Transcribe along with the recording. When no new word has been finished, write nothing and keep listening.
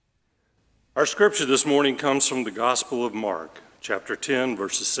Our scripture this morning comes from the Gospel of Mark, chapter 10,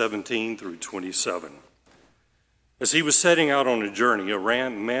 verses 17 through 27. As he was setting out on a journey, a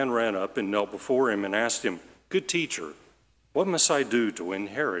man ran up and knelt before him and asked him, "Good teacher, what must I do to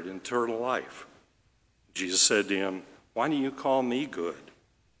inherit eternal life?" Jesus said to him, "Why do you call me good?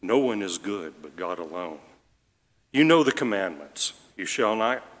 No one is good but God alone. You know the commandments. You shall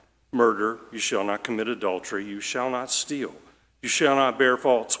not murder. You shall not commit adultery. You shall not steal. You shall not bear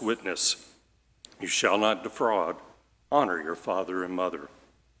false witness. You shall not defraud. Honor your father and mother."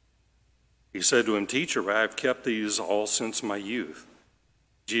 He said to him, "Teacher, I have kept these all since my youth."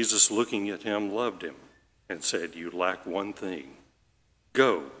 Jesus, looking at him, loved him and said, "You lack one thing.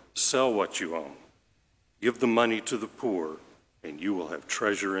 Go, sell what you own. Give the money to the poor, and you will have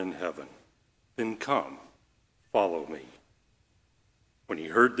treasure in heaven. Then come, follow me." When he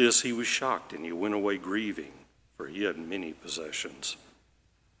heard this, he was shocked, and he went away grieving, for he had many possessions.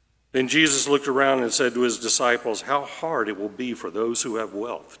 Then Jesus looked around and said to his disciples, "How hard it will be for those who have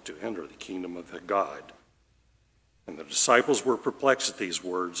wealth to enter the kingdom of God." And the disciples were perplexed at these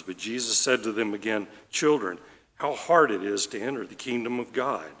words, but Jesus said to them again, "Children, how hard it is to enter the kingdom of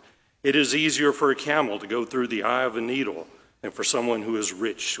God. It is easier for a camel to go through the eye of a needle than for someone who is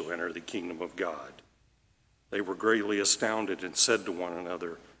rich to enter the kingdom of God." They were greatly astounded and said to one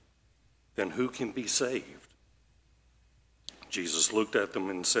another, "Then who can be saved?" Jesus looked at them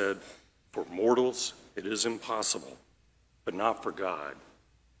and said, "For mortals it is impossible, but not for God.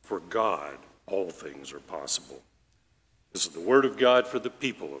 For God all things are possible." This is the word of God for the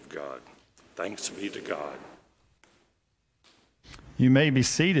people of God. Thanks be to God. You may be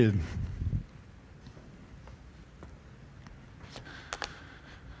seated.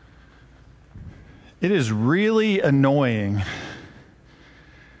 It is really annoying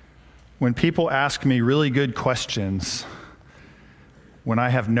when people ask me really good questions when I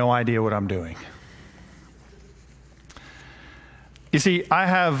have no idea what I'm doing. You see, I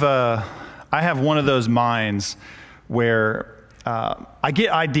have one of those minds where I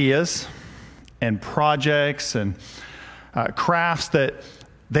get ideas and projects and crafts that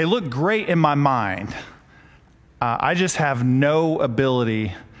they look great in my mind. I just have no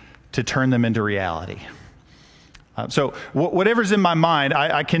ability to turn them into reality. So whatever's in my mind,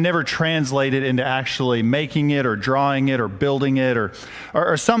 I can never translate it into actually making it or drawing it or building it or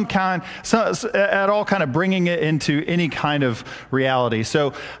at all kind of bringing it into any kind of reality.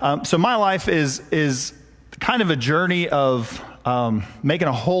 So my life is kind of a journey of making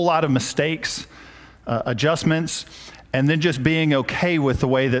a whole lot of mistakes, adjustments, and then just being okay with the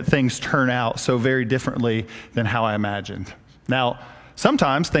way that things turn out so very differently than how I imagined. Now,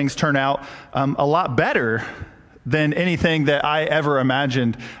 sometimes things turn out a lot better than anything that I ever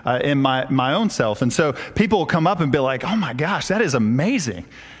imagined in my own self. And so people will come up and be like, "Oh my gosh, that is amazing.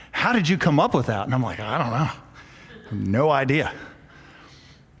 How did you come up with that?" And I'm like, "I don't know. No idea."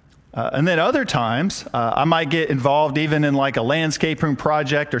 And then other times, I might get involved even in like a landscaping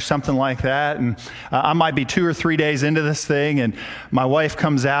project or something like that. And I might be 2 or 3 days into this thing, and my wife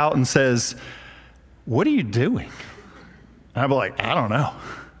comes out and says, "What are you doing?" And I'll be like, "I don't know.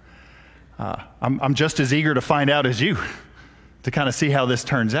 I'm just as eager to find out as you to kind of see how this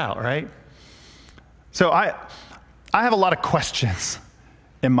turns out," right? So I have a lot of questions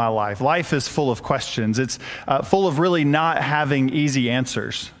in my life. Life is full of questions. It's full of really not having easy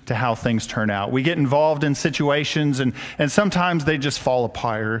answers to how things turn out. We get involved in situations and sometimes they just fall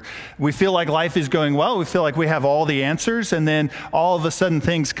apart. We feel like life is going well. We feel like we have all the answers, and then all of a sudden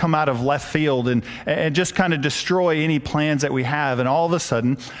things come out of left field and just kind of destroy any plans that we have. And all of a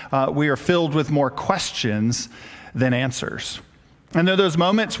sudden we are filled with more questions than answers. And there are those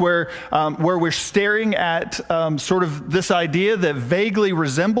moments where we're staring at sort of this idea that vaguely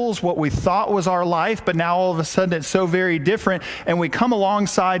resembles what we thought was our life, but now all of a sudden it's so very different. And we come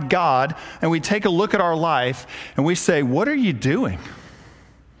alongside God and we take a look at our life and we say, "What are you doing?"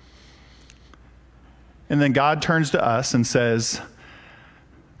 And then God turns to us and says,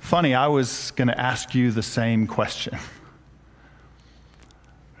 "Funny, I was going to ask you the same question."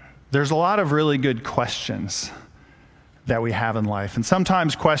 There's a lot of really good questions that we have in life. And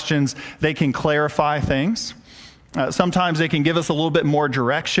sometimes questions, they can clarify things. Sometimes they can give us a little bit more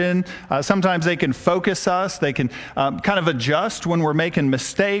direction. Sometimes they can focus us. They can kind of adjust when we're making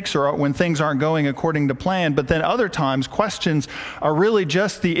mistakes or when things aren't going according to plan. But then other times, questions are really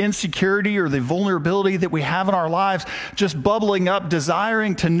just the insecurity or the vulnerability that we have in our lives, just bubbling up,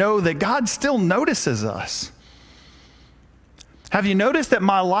 desiring to know that God still notices us. Have you noticed that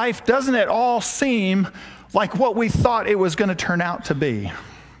my life doesn't at all seem like what we thought it was going to turn out to be?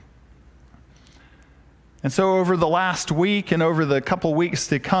 And so over the last week and over the couple weeks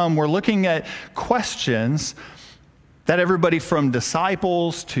to come, we're looking at questions that everybody from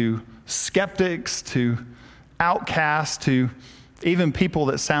disciples to skeptics to outcasts to even people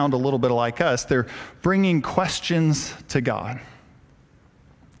that sound a little bit like us, they're bringing questions to God.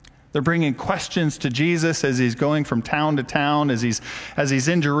 They're bringing questions to Jesus as he's going from town to town, as he's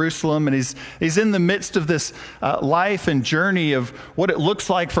in Jerusalem, and he's in the midst of this life and journey of what it looks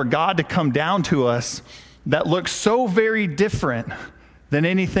like for God to come down to us that looks so very different than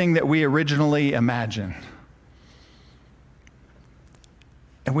anything that we originally imagined.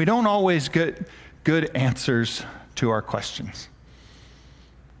 And we don't always get good answers to our questions.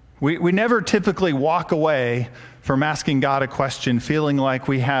 We never typically walk away from asking God a question feeling like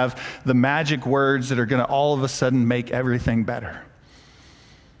we have the magic words that are going to all of a sudden make everything better.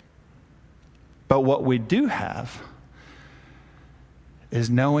 But what we do have is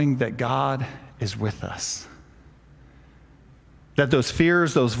knowing that God is with us. That those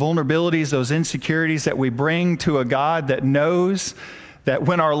fears, those vulnerabilities, those insecurities that we bring to a God that knows that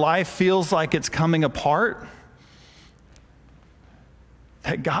when our life feels like it's coming apart,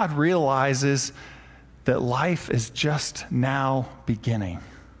 that God realizes that life is just now beginning.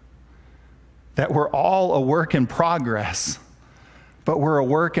 That we're all a work in progress, but we're a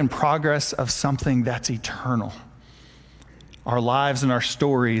work in progress of something that's eternal. Our lives and our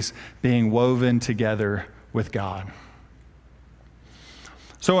stories being woven together with God.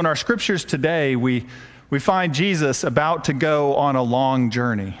 So in our scriptures today, we find Jesus about to go on a long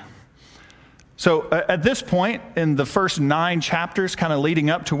journey. So at this point, in the first 9 chapters, kind of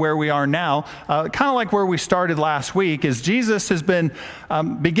leading up to where we are now, kind of like where we started last week, is Jesus has been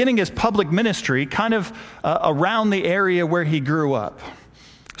beginning his public ministry kind of around the area where he grew up.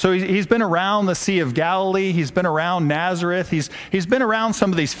 So he's been around the Sea of Galilee. He's been around Nazareth. He's been around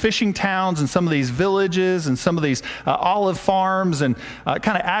some of these fishing towns and some of these villages and some of these olive farms and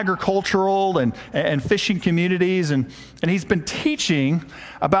kind of agricultural and fishing communities. And he's been teaching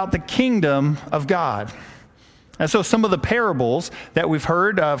about the kingdom of God. And so some of the parables that we've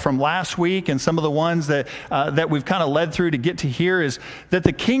heard from last week and some of the ones that we've kind of led through to get to here is that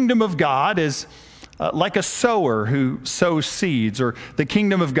the kingdom of God is like a sower who sows seeds, or the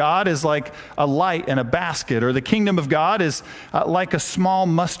kingdom of God is like a light in a basket, or the kingdom of God is like a small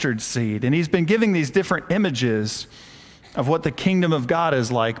mustard seed. And he's been giving these different images of what the kingdom of God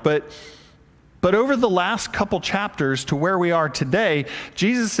is like. But over the last couple chapters to where we are today,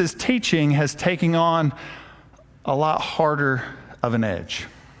 Jesus' teaching has taken on a lot harder of an edge.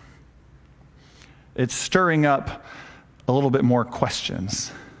 It's stirring up a little bit more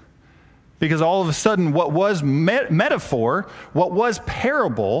questions. Because all of a sudden, what was metaphor, what was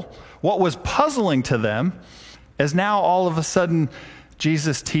parable, what was puzzling to them, is now all of a sudden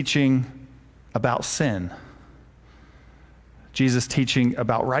Jesus teaching about sin. Jesus teaching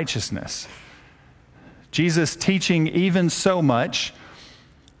about righteousness. Jesus teaching even so much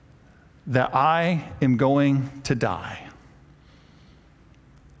that I am going to die,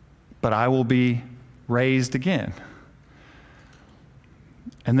 but I will be raised again.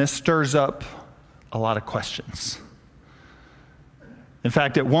 And this stirs up a lot of questions. In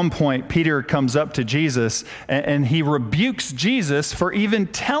fact, at one point, Peter comes up to Jesus and he rebukes Jesus for even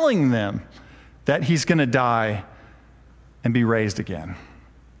telling them that he's going to die and be raised again.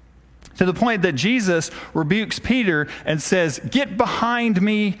 To the point that Jesus rebukes Peter and says, "Get behind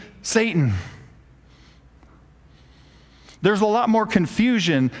me, Satan." There's a lot more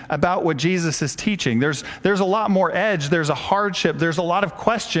confusion about what Jesus is teaching. There's a lot more edge. There's a hardship. There's a lot of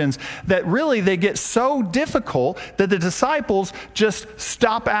questions that really they get so difficult that the disciples just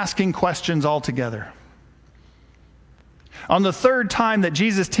stop asking questions altogether. On the third time that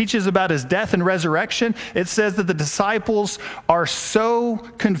Jesus teaches about his death and resurrection, it says that the disciples are so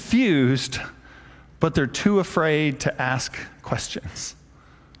confused, but they're too afraid to ask questions.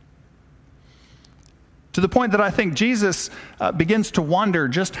 To the point that I think Jesus begins to wonder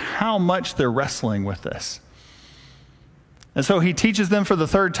just how much they're wrestling with this. And so he teaches them for the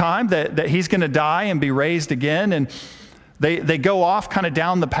third time that he's going to die and be raised again. And they go off kind of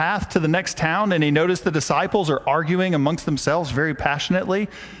down the path to the next town, and he noticed the disciples are arguing amongst themselves very passionately.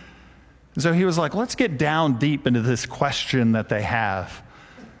 And so he was like, let's get down deep into this question that they have.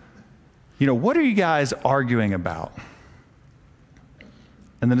 What are you guys arguing about?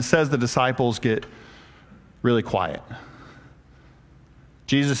 And then it says the disciples get really quiet.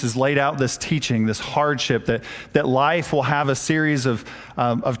 Jesus has laid out this teaching, this hardship, that life will have a series of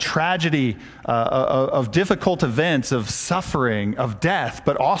tragedy, of difficult events, of suffering, of death,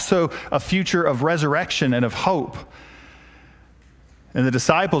 but also a future of resurrection and of hope. And the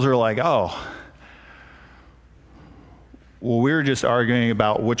disciples are like, oh, Well, we were just arguing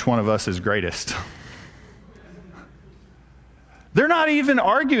about which one of us is greatest. They're not even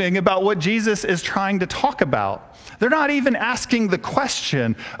arguing about what Jesus is trying to talk about. They're not even asking the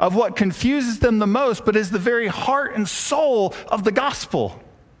question of what confuses them the most, but is the very heart and soul of the gospel.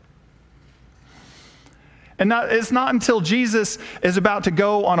 And it's not until Jesus is about to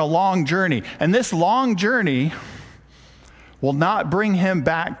go on a long journey, and this long journey will not bring him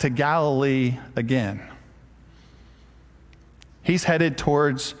back to Galilee again. He's headed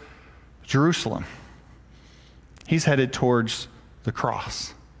towards Jerusalem. He's headed towards the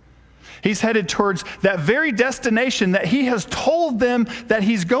cross. He's headed towards that very destination that he has told them that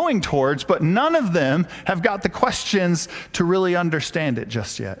he's going towards, but none of them have got the questions to really understand it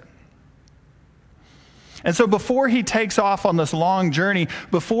just yet. And so before he takes off on this long journey,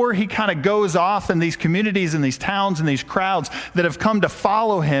 before he kind of goes off in these communities and these towns and these crowds that have come to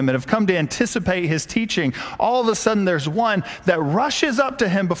follow him and have come to anticipate his teaching, all of a sudden there's one that rushes up to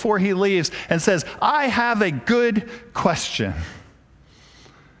him before he leaves and says, I have a good question.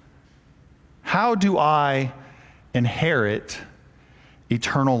 How do I inherit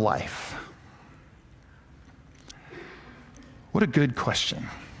eternal life? What a good question.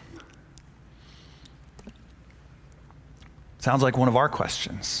 Sounds like one of our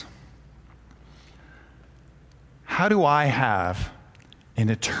questions. How do I have an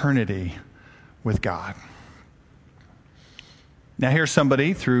eternity with God? Now here's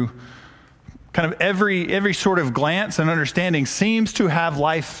somebody through kind of every sort of glance and understanding seems to have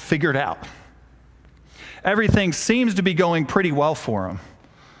life figured out. Everything seems to be going pretty well for him.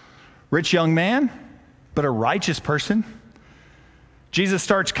 Rich young man, but a righteous person. Jesus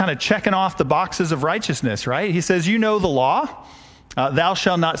starts kind of checking off the boxes of righteousness, right? He says, you know the law, thou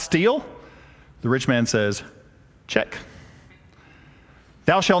shalt not steal. The rich man says, check.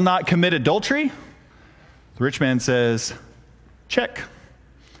 Thou shalt not commit adultery. The rich man says, check.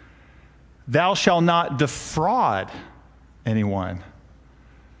 Thou shalt not defraud anyone.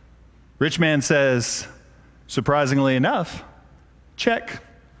 Rich man says, surprisingly enough, check.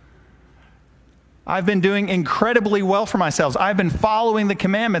 I've been doing incredibly well for myself. I've been following the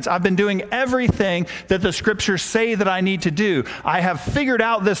commandments. I've been doing everything that the scriptures say that I need to do. I have figured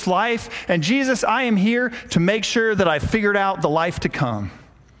out this life, and Jesus, I am here to make sure that I figured out the life to come.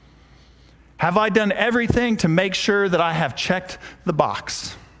 Have I done everything to make sure that I have checked the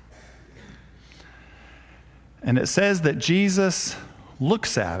box? And it says that Jesus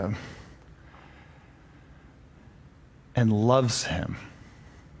looks at him and loves him.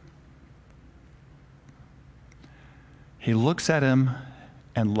 He looks at him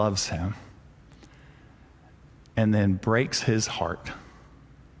and loves him, and then breaks his heart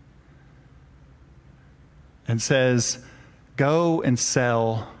and says, go and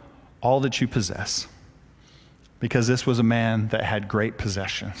sell all that you possess, because this was a man that had great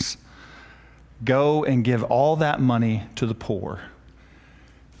possessions. Go and give all that money to the poor,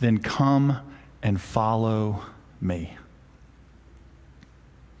 then come and follow me.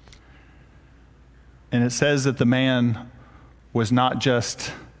 And it says that the man was not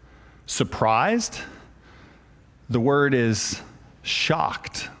just surprised. The word is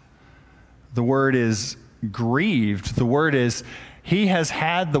shocked. The word is grieved. The word is he has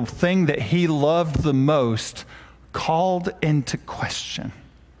had the thing that he loved the most called into question.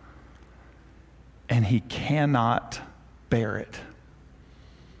 And he cannot bear it.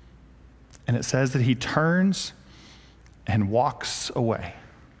 And it says that he turns and walks away.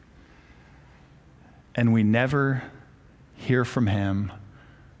 And we never hear from him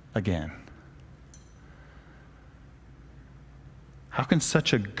again. How can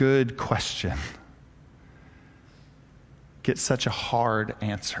such a good question get such a hard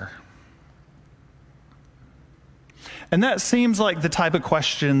answer? And that seems like the type of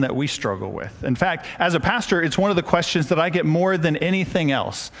question that we struggle with. In fact, as a pastor, it's one of the questions that I get more than anything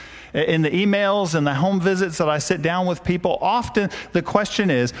else. In the emails and the home visits that I sit down with people, often the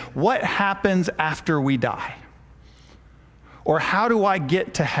question is, what happens after we die? Or how do I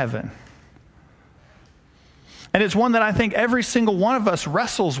get to heaven? And it's one that I think every single one of us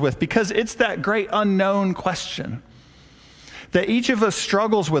wrestles with, because it's that great unknown question. That each of us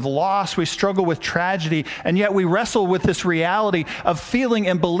struggles with loss, we struggle with tragedy, and yet we wrestle with this reality of feeling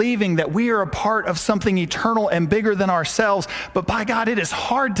and believing that we are a part of something eternal and bigger than ourselves. But by God, it is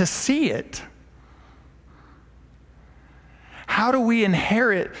hard to see it. How do we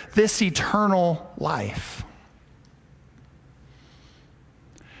inherit this eternal life?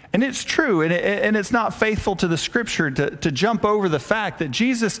 And it's true, and it's not faithful to the scripture to jump over the fact that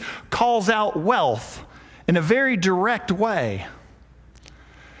Jesus calls out wealth in a very direct way.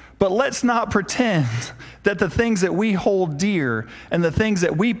 But let's not pretend that the things that we hold dear and the things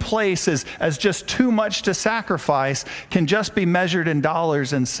that we place as just too much to sacrifice can just be measured in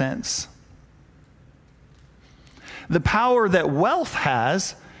dollars and cents. The power that wealth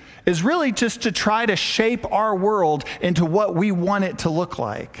has is really just to try to shape our world into what we want it to look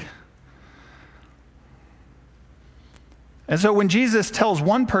like. And so when Jesus tells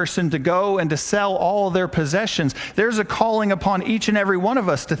one person to go and to sell all of their possessions, there's a calling upon each and every one of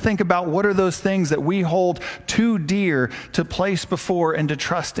us to think about what are those things that we hold too dear to place before and to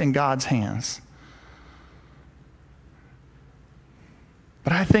trust in God's hands.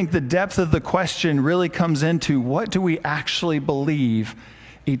 But I think the depth of the question really comes into what do we actually believe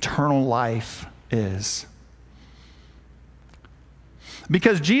eternal life is?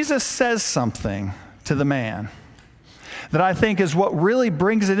 Because Jesus says something to the man that I think is what really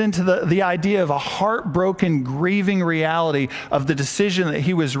brings it into the idea of a heartbroken, grieving reality of the decision that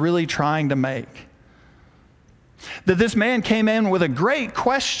he was really trying to make. That this man came in with a great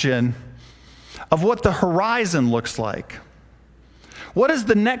question of what the horizon looks like. What does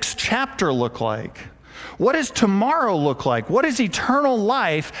the next chapter look like? What does tomorrow look like? What does eternal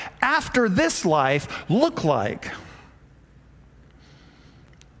life after this life look like?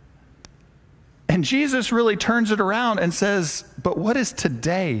 And Jesus really turns it around and says, but what does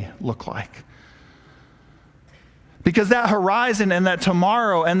today look like? Because that horizon and that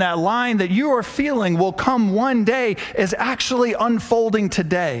tomorrow and that line that you are feeling will come one day is actually unfolding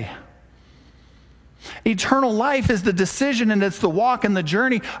today. Eternal life is the decision and it's the walk and the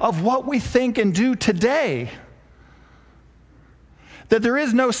journey of what we think and do today. That there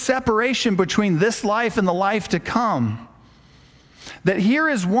is no separation between this life and the life to come. That here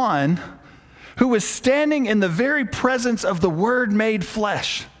is one who is standing in the very presence of the Word made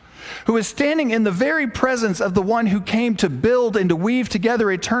flesh, who is standing in the very presence of the one who came to build and to weave together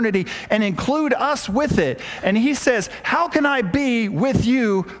eternity and include us with it. And he says, how can I be with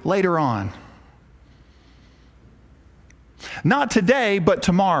you later on? Not today, but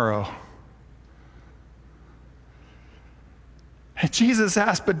tomorrow. And Jesus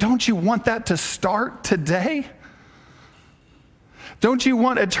asked, but don't you want that to start today? Don't you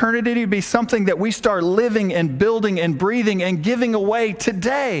want eternity to be something that we start living and building and breathing and giving away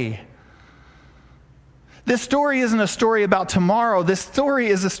today? This story isn't a story about tomorrow. This story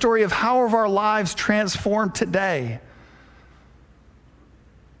is a story of how have our lives transformed today.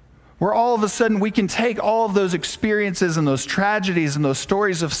 Where all of a sudden we can take all of those experiences and those tragedies and those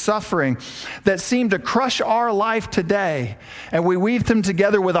stories of suffering that seem to crush our life today, and we weave them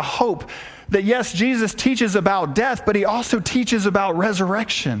together with a hope that yes, Jesus teaches about death, but he also teaches about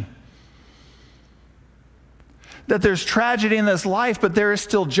resurrection. That there's tragedy in this life, but there is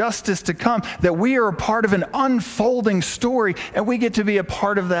still justice to come. That we are a part of an unfolding story, and we get to be a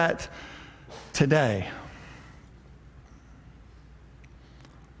part of that today.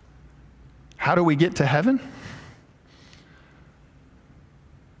 How do we get to heaven?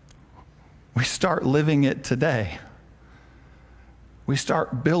 We start living it today. We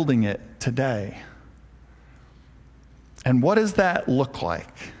start building it today. And what does that look like?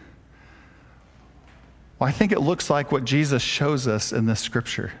 Well, I think it looks like what Jesus shows us in this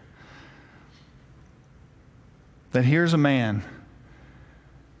scripture. That here's a man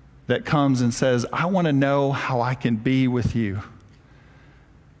that comes and says, I want to know how I can be with you.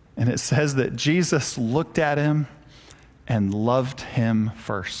 And it says that Jesus looked at him and loved him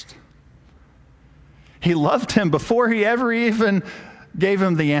first. He loved him before he ever even gave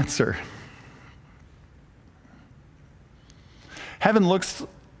him the answer. Heaven looks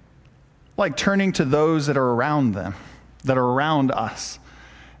like turning to those that are around them, that are around us,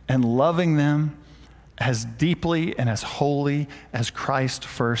 and loving them as deeply and as wholly as Christ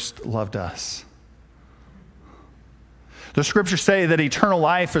first loved us. The scriptures say that eternal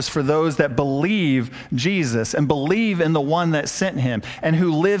life is for those that believe Jesus and believe in the one that sent him and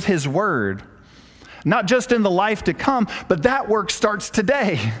who live his word. Not just in the life to come, but that work starts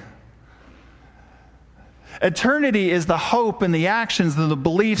today. Eternity is the hope and the actions and the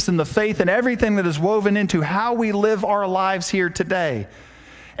beliefs and the faith and everything that is woven into how we live our lives here today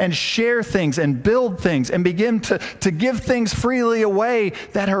and share things and build things and begin to give things freely away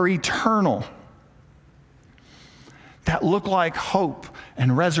that are eternal, that look like hope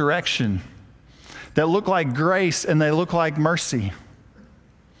and resurrection, that look like grace and they look like mercy.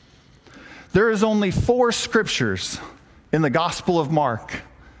 There is only 4 scriptures in the Gospel of Mark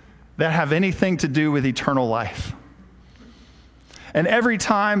that have anything to do with eternal life. And every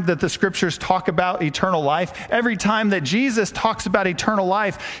time that the scriptures talk about eternal life, every time that Jesus talks about eternal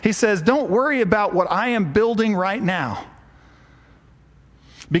life, he says, don't worry about what I am building right now.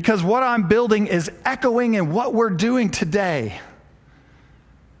 Because what I'm building is echoing in what we're doing today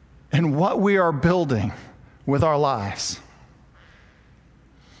and what we are building with our lives.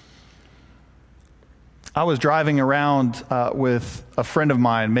 I was driving around with a friend of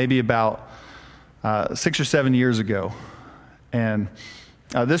mine, maybe about 6 or 7 years ago. And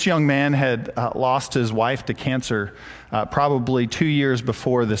this young man had lost his wife to cancer probably 2 years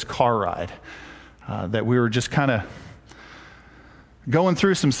before this car ride. That we were just kind of going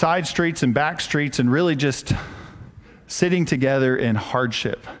through some side streets and back streets and really just sitting together in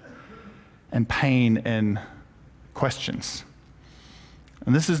hardship and pain and questions.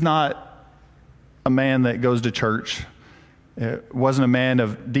 And this is not a man that goes to church. It wasn't a man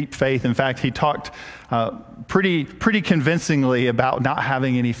of deep faith. In fact, he talked pretty convincingly about not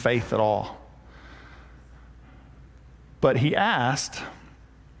having any faith at all. But he asked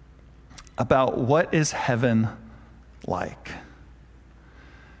about what is heaven like.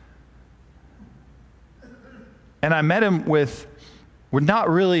 And I met him with not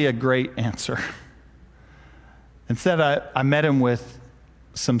really a great answer. Instead, I met him with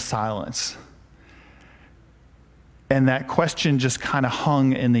some silence. And that question just kind of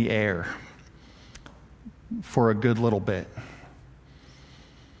hung in the air for a good little bit.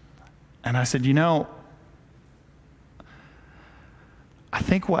 And I said, I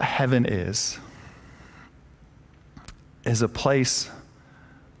think what heaven is a place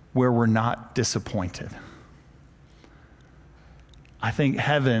where we're not disappointed. I think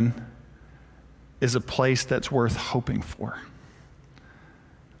heaven is a place that's worth hoping for.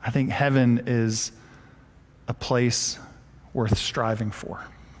 I think heaven is a place worth striving for.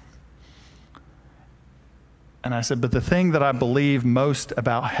 And I said, but the thing that I believe most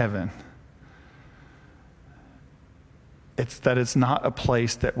about heaven, it's that it's not a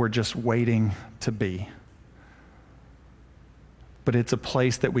place that we're just waiting to be, but it's a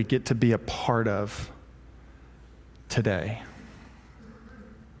place that we get to be a part of today.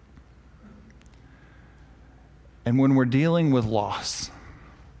 And when we're dealing with loss,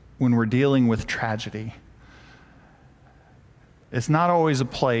 when we're dealing with tragedy, it's not always a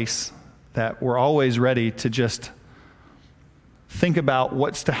place that we're always ready to just think about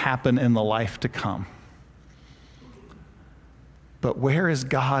what's to happen in the life to come. But where is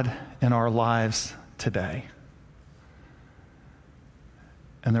God in our lives today?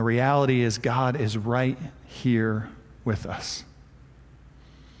 And the reality is God is right here with us,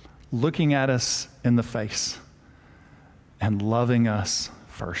 looking at us in the face and loving us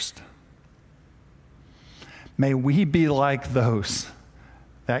first. May we be like those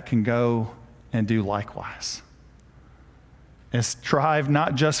that can go and do likewise. And strive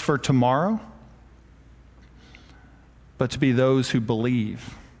not just for tomorrow, but to be those who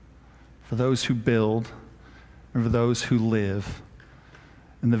believe, for those who build, and for those who live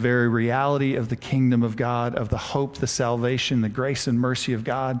in the very reality of the kingdom of God, of the hope, the salvation, the grace and mercy of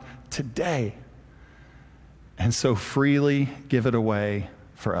God today. And so freely give it away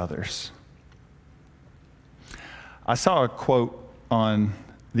for others. I saw a quote on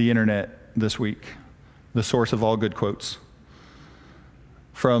the internet this week, the source of all good quotes,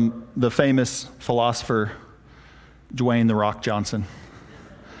 from the famous philosopher Dwayne "The Rock" Johnson.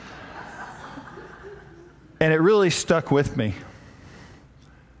 And it really stuck with me.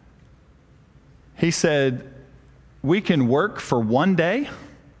 He said, we can work for one day,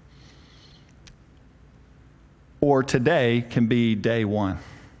 or today can be day one.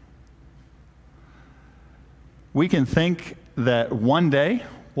 We can think that one day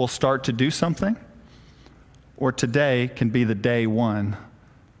we'll start to do something, or today can be the day one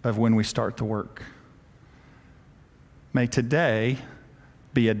of when we start to work. May today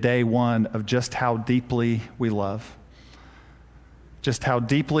be a day one of just how deeply we love. Just how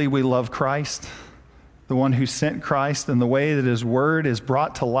deeply we love Christ, the one who sent Christ, and the way that his word is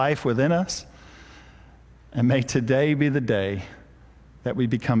brought to life within us. And may today be the day that we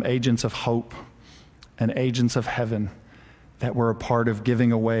become agents of hope and agents of heaven, that we're a part of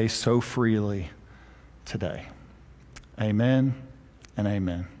giving away so freely today. Amen and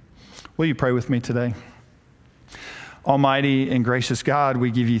amen. Will you pray with me today? Almighty and gracious God, we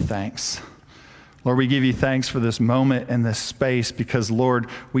give you thanks. Lord, we give you thanks for this moment and this space because, Lord,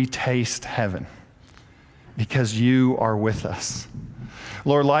 we taste heaven because you are with us.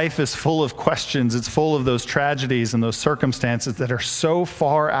 Lord, life is full of questions. It's full of those tragedies and those circumstances that are so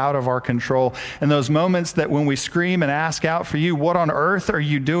far out of our control. And those moments that when we scream and ask out for you, what on earth are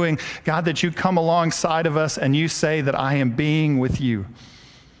you doing? God, that you come alongside of us and you say that I am being with you.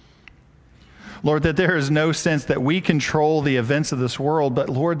 Lord, that there is no sense that we control the events of this world, but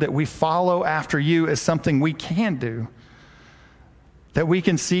Lord, that we follow after you is something we can do. that we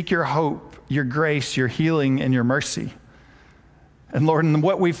can seek your hope, your grace, your healing, and your mercy. And Lord, in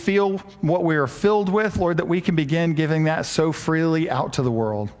what we feel, what we are filled with, Lord, that we can begin giving that so freely out to the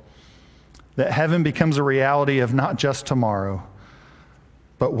world, that heaven becomes a reality of not just tomorrow,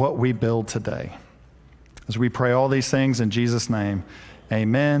 but what we build today. As we pray all these things in Jesus' name,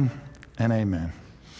 amen and amen.